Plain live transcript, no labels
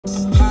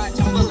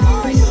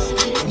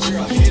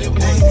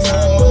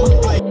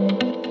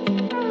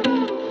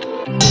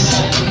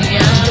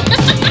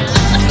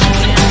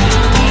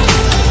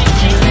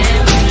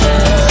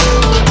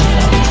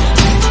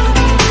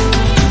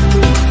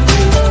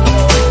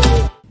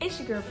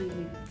girl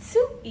Baby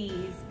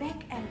 2E's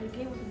back at it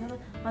again with another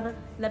mother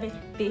loving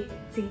video.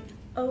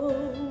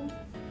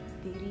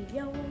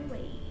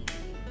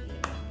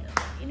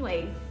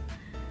 Anyways,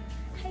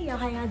 hey y'all,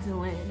 how y'all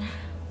doing?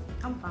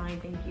 I'm fine,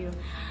 thank you.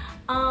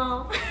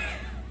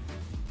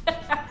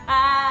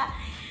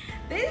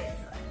 This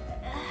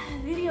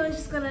video is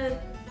just gonna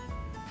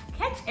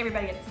catch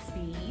everybody up to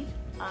speed.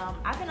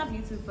 I've been on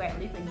YouTube for at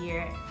least a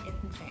year and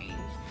some change.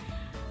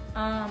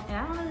 And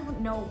I don't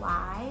really know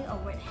why or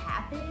what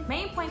happened.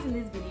 Main points in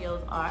these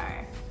videos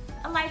are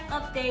a life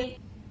update,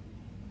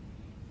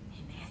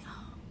 and that's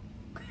all.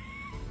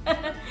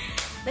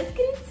 Let's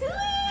get into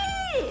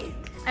it.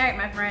 All right,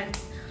 my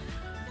friends.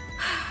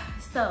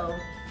 So,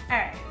 all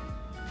right.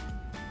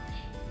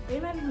 For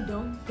anybody who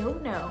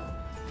don't know,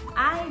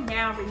 I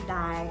now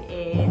reside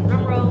in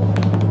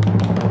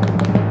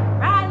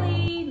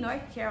Raleigh,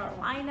 North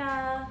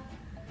Carolina,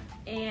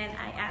 and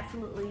I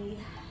absolutely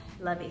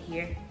love it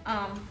here.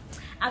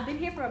 I've been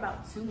here for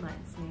about 2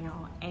 months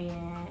now,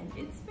 and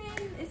it's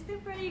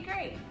been pretty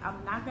great.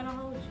 I'm not gonna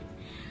hold you.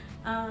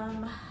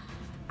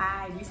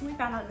 I recently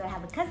found out that I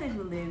have a cousin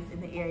who lives in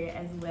the area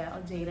as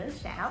well. Jada,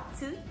 shout out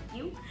to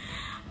you.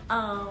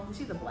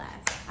 She's a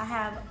blast. I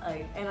have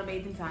an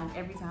amazing time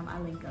every time I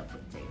link up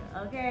with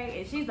Jada,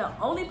 okay? And she's the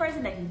only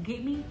person that can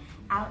get me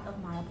out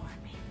of my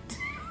apartment.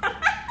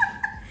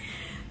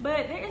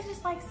 But there is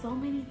just like so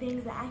many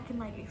things that I can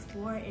like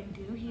explore and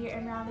do here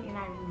in Raleigh, and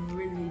I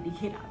really need to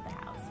get out the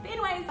house. But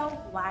anyway, so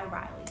why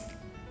Raleigh?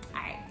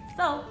 All right,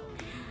 so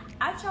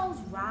I chose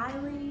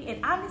Raleigh,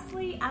 and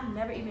honestly, I've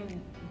never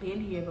even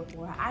been here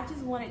before. I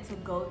just wanted to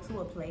go to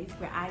a place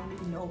where I knew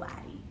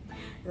nobody.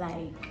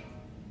 Like,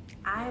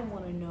 I didn't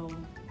want to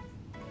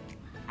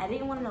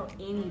know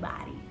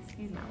anybody.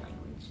 Excuse my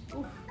language.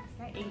 Oof,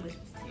 that English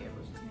was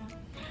terrible just now.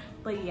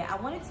 But yeah, I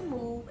wanted to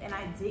move, and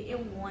I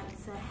didn't want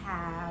to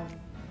have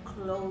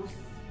close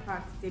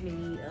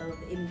proximity of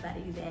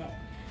anybody that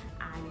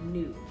I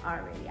knew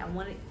already. I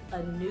wanted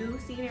a new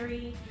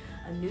scenery,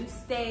 a new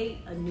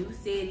state, a new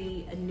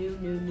city, a new,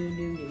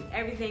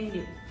 everything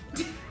new.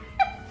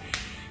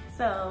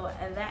 So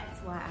that's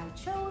why I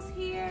chose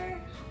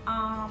here.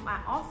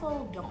 I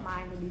also don't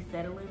mind really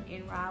settling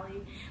in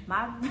Raleigh.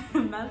 My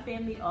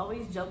family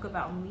always joke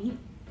about me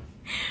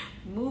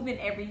moving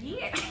every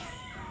year.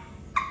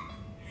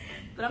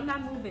 But I'm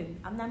not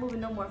moving. I'm not moving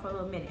no more for a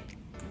little minute.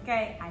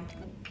 Okay, I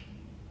think.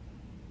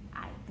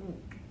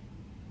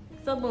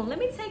 So boom, let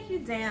me take you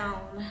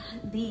down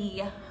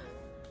the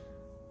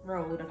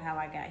road of how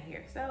I got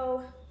here.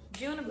 So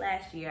June of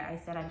last year, I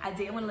said I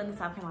didn't want to live in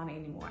South Carolina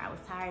anymore. I was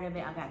tired of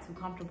it. I got too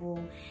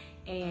comfortable,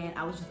 and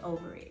I was just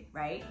over it,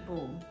 right?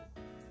 Boom,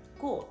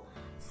 cool.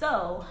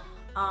 So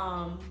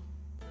I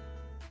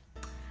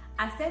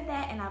said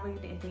that, and I really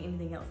didn't think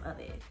anything else of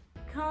it.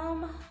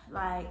 Come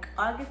like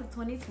August of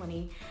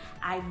 2020,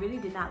 I really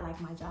did not like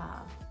my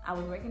job. I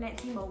was working at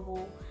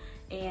T-Mobile,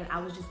 and I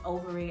was just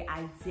over it.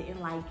 I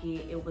didn't like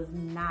it. It was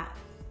not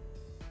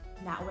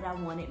what I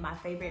wanted. My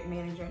favorite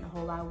manager in the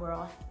whole wide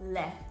world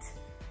left.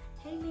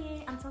 Hey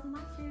man, I'm talking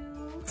about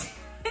you.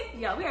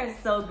 Yo, we are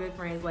so good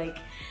friends. Like,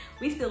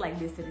 we still like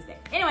this to this day.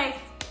 Anyways,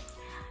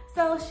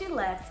 so she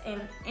left,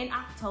 and in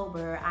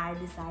October, I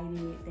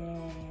decided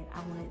that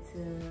I wanted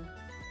to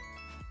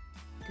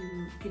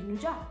get a new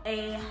job.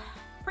 A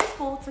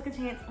preschool took a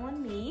chance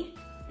on me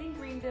in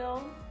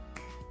Greenville.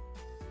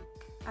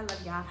 I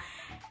love y'all.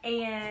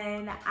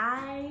 And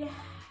I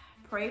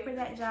prayed for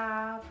that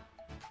job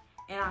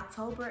in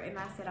October, and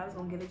I said I was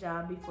gonna get a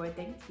job before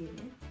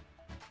Thanksgiving.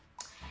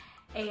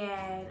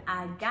 And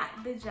I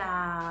got the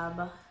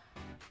job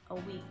a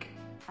week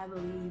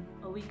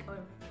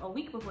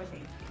before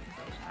Thanksgiving.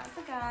 So shout out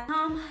to God.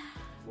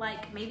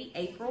 Like maybe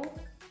April.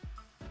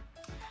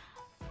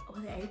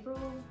 Was it April?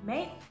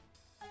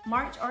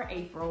 March or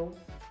April,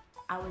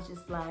 I was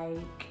just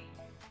like,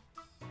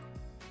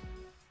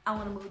 I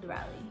want to move to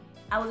Raleigh.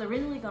 I was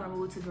originally going to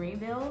move to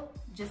Greenville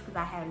just because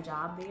I had a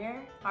job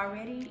there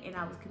already, and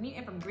I was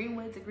commuting from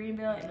Greenwood to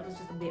Greenville, and it was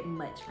just a bit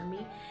much for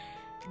me.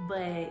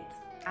 But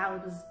I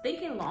was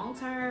thinking long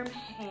term,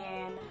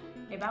 and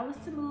if I were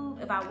to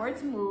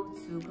move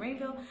to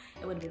Greenville,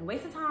 it would have been a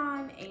waste of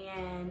time,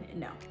 and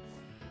no.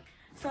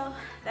 So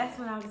that's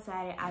when I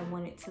decided I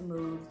wanted to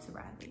move to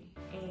Raleigh.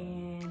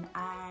 And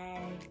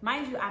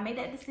mind you, I made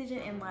that decision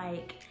in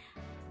like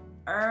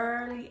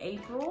early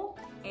April,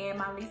 and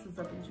my lease was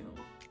up in June.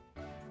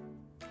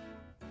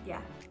 Yeah,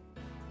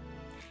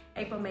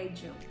 April, May,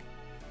 June.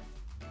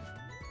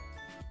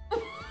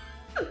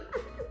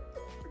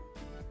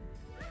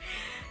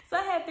 So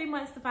I had 3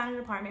 months to find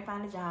an apartment,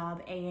 find a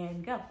job,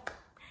 and go.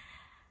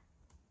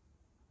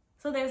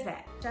 So there's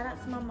that. Shout out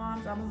to my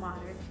mom's alma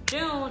mater.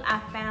 June, I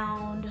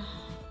found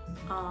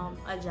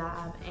a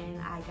job,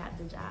 and I got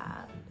the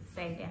job.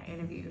 Same day I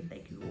interviewed.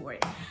 Thank you,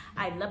 Lord.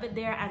 I love it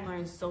there. I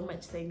learned so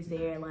much things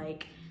there.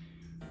 Like,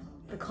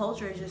 the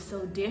culture is just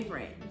so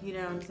different, you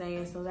know what I'm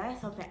saying? So that's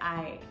something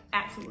I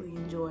absolutely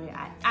enjoy.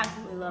 I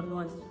absolutely love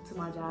going to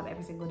my job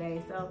every single day.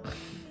 So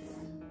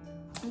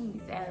I'm gonna be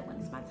sad when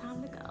it's my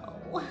time to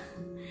go.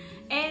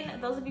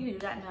 And those of you who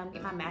do not know, I'm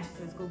getting my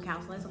master's in school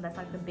counseling, so that's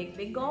like the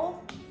big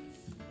goal.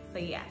 So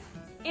yeah.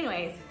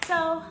 Anyways,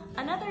 so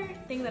another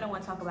thing that I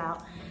want to talk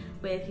about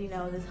with, you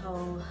know, this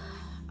whole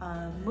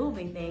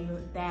moving thing,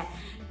 that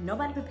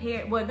nobody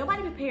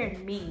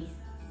prepared me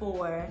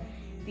for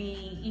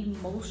the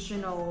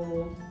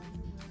emotional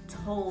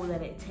toll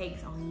that it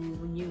takes on you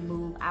when you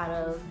move out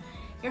of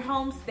your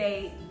home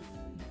state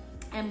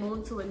and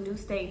move to a new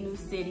state, new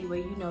city where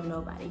you know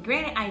nobody.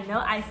 Granted, I know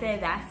I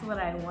said that's what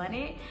I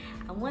wanted.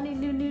 I wanted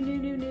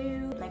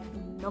new. Like,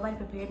 nobody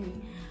prepared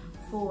me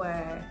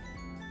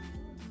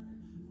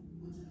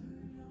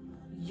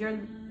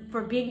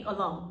for being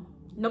alone.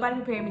 Nobody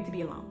prepared me to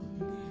be alone.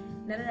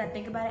 Now that I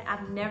think about it,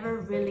 I've never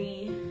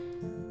really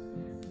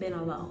been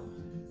alone.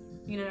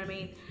 You know what I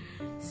mean?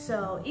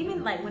 So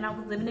even like when I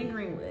was living in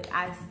Greenwood,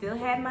 I still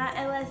had my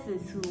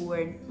LSs who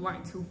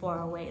weren't too far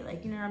away.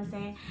 Like, you know what I'm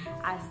saying?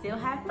 I still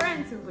have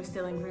friends who were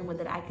still in Greenwood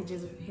that I could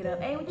just hit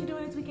up. Hey, what you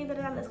doing this weekend?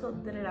 Da-da-da, let's go,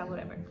 da-da-da,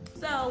 whatever.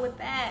 So with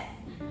that,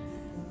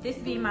 this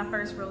being my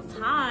first real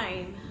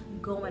time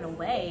going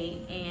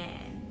away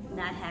and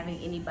not having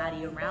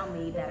anybody around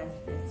me that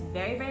is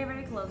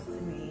very close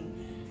to me,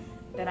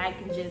 that I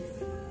can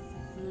just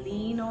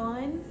lean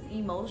on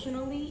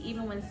emotionally,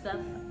 even when stuff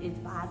is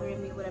bothering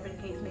me, whatever the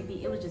case may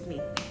be. It was just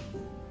me.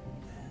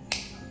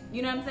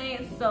 You know what I'm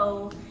saying?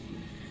 So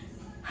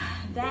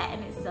that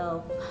in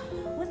itself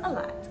was a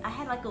lot. I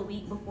had like a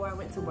week before I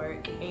went to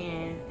work,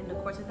 and in the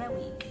course of that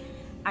week,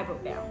 I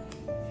broke down.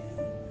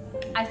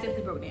 I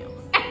simply broke down.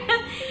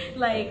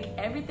 Like,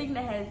 everything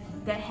that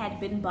had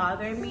been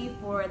bothering me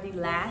for the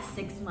last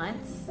 6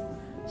 months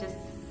just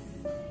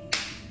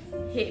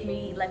hit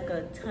me like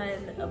a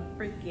ton of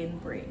freaking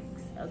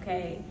bricks,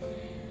 okay?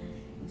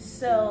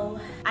 So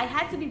I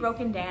had to be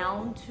broken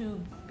down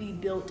to be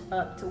built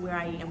up to where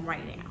I am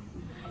right now.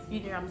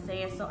 You know what I'm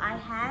saying? So I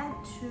had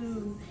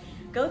to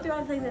go through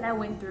all the things that I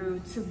went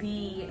through to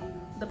be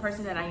the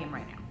person that I am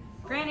right now.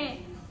 Granted,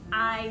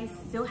 I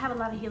still have a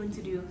lot of healing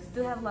to do,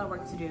 still have a lot of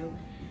work to do,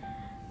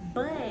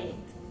 but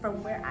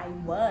from where I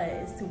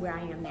was to where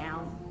I am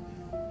now,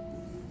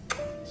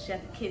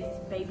 chef kiss,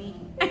 baby.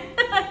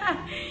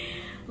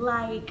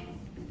 Like,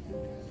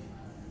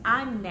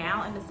 I'm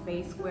now in a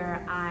space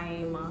where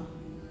I'm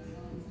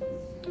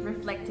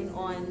reflecting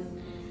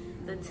on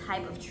the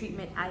type of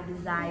treatment I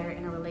desire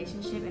in a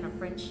relationship, in a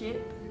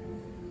friendship.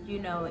 You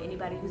know,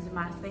 anybody who's in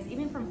my space,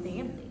 even from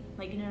family.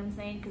 Like, you know what I'm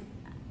saying? Because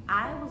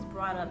I was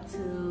brought up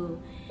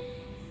to,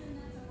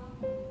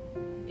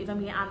 if I'm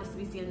being honest, to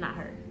be seen and not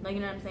heard. Like, you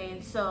know what I'm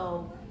saying?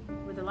 So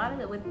with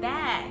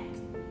that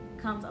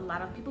comes a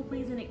lot of people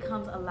pleasing. It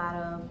comes a lot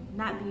of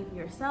not being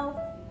yourself.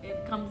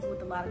 It comes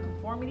with a lot of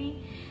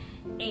conformity,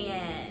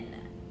 and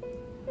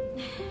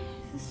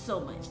there's so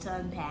much to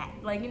unpack.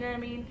 Like, you know what I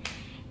mean?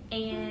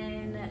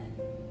 And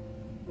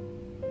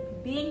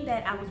being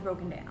that I was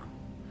broken down,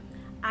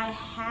 I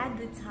had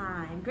the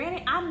time.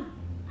 Granted,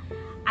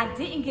 I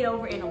didn't get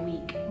over it in a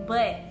week,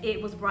 but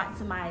it was brought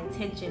to my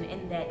attention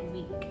in that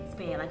week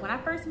span. Like, when I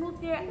first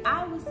moved here,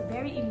 I was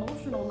very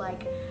emotional.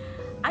 Like,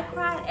 I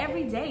cried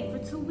every day for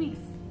 2 weeks.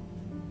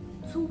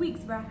 2 weeks,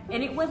 bro.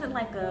 And it wasn't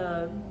like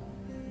a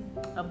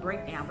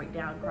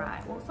breakdown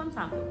cry. Well,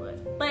 sometimes it was,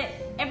 but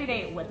every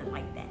day it wasn't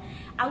like that.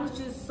 I was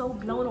just so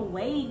blown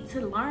away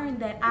to learn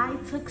that I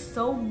took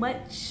so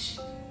much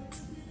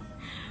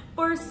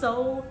for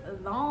so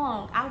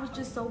long. I was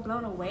just so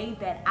blown away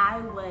that I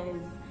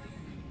was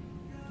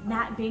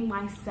not being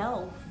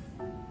myself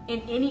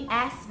in any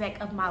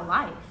aspect of my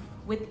life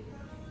with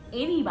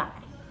anybody.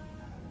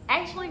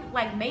 Actually,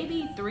 like,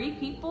 maybe 3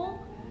 people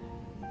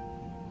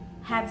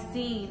have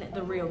seen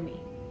the real me.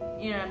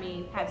 You know what I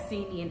mean? Have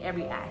seen me in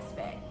every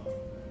aspect.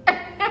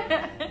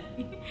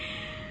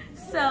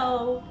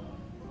 So,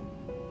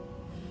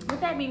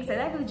 with that being said,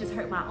 that really just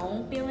hurt my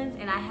own feelings,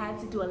 and I had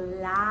to do a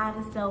lot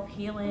of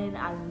self-healing,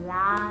 a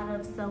lot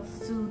of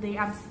self-soothing.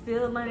 I'm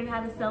still learning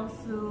how to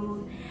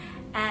self-soothe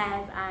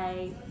as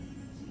I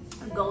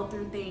go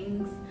through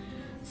things.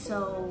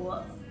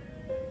 So,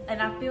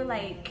 and I feel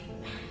like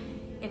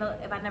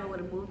if I never would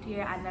have moved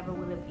here, I never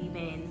would have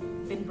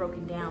even been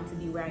broken down to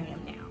be where I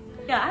am now.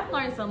 Yeah, I've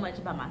learned so much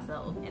about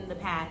myself in the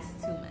past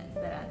 2 months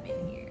that I've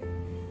been here.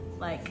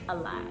 Like, a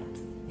lot.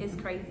 It's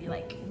crazy.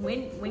 Like,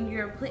 when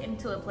you're put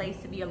into a place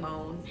to be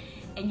alone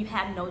and you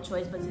have no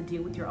choice but to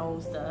deal with your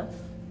own stuff,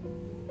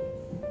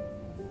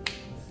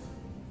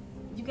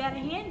 you gotta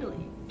handle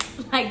it.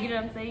 Like, you know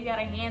what I'm saying? You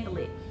gotta handle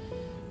it.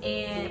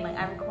 And like,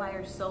 I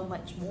require so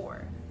much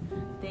more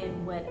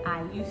than what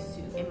I used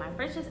to in my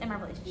friendships and my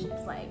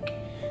relationships. Like,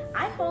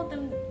 I hold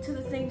them to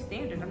the same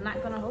standard. I'm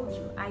not gonna hold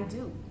you. I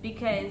do,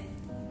 because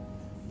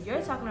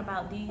you're talking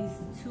about these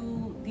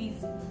two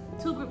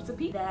groups of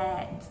people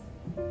that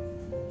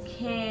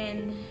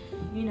can,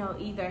 you know,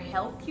 either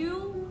help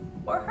you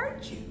or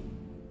hurt you.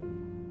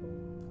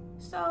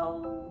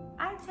 So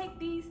I take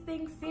these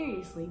things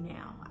seriously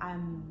now. I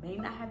may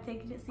not have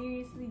taken it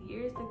seriously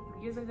years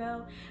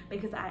ago,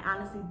 because I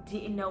honestly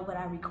didn't know what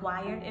I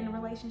required in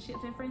relationships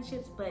and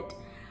friendships, but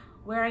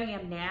where I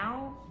am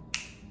now,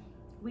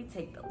 we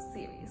take those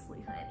seriously,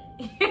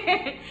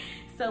 honey.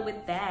 So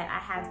with that, I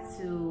have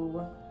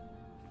to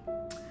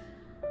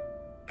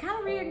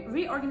kind of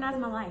reorganize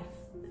my life.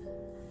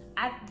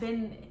 I've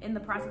been in the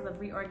process of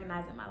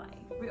reorganizing my life,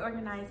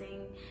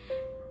 reorganizing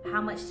how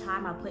much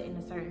time I put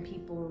into certain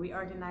people,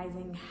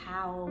 reorganizing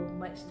how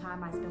much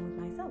time I spend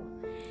with myself.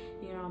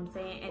 You know what I'm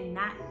saying? And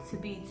not to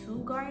be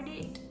too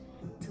guarded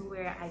to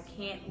where I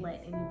can't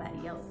let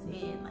anybody else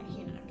in. Like,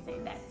 you know what I'm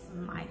saying? That's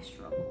my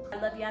struggle. I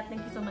love y'all.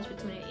 Thank you so much for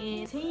tuning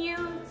in. Continue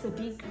to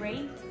be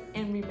great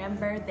and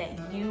remember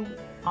that you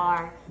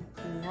are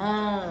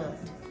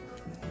loved.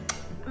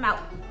 I'm out.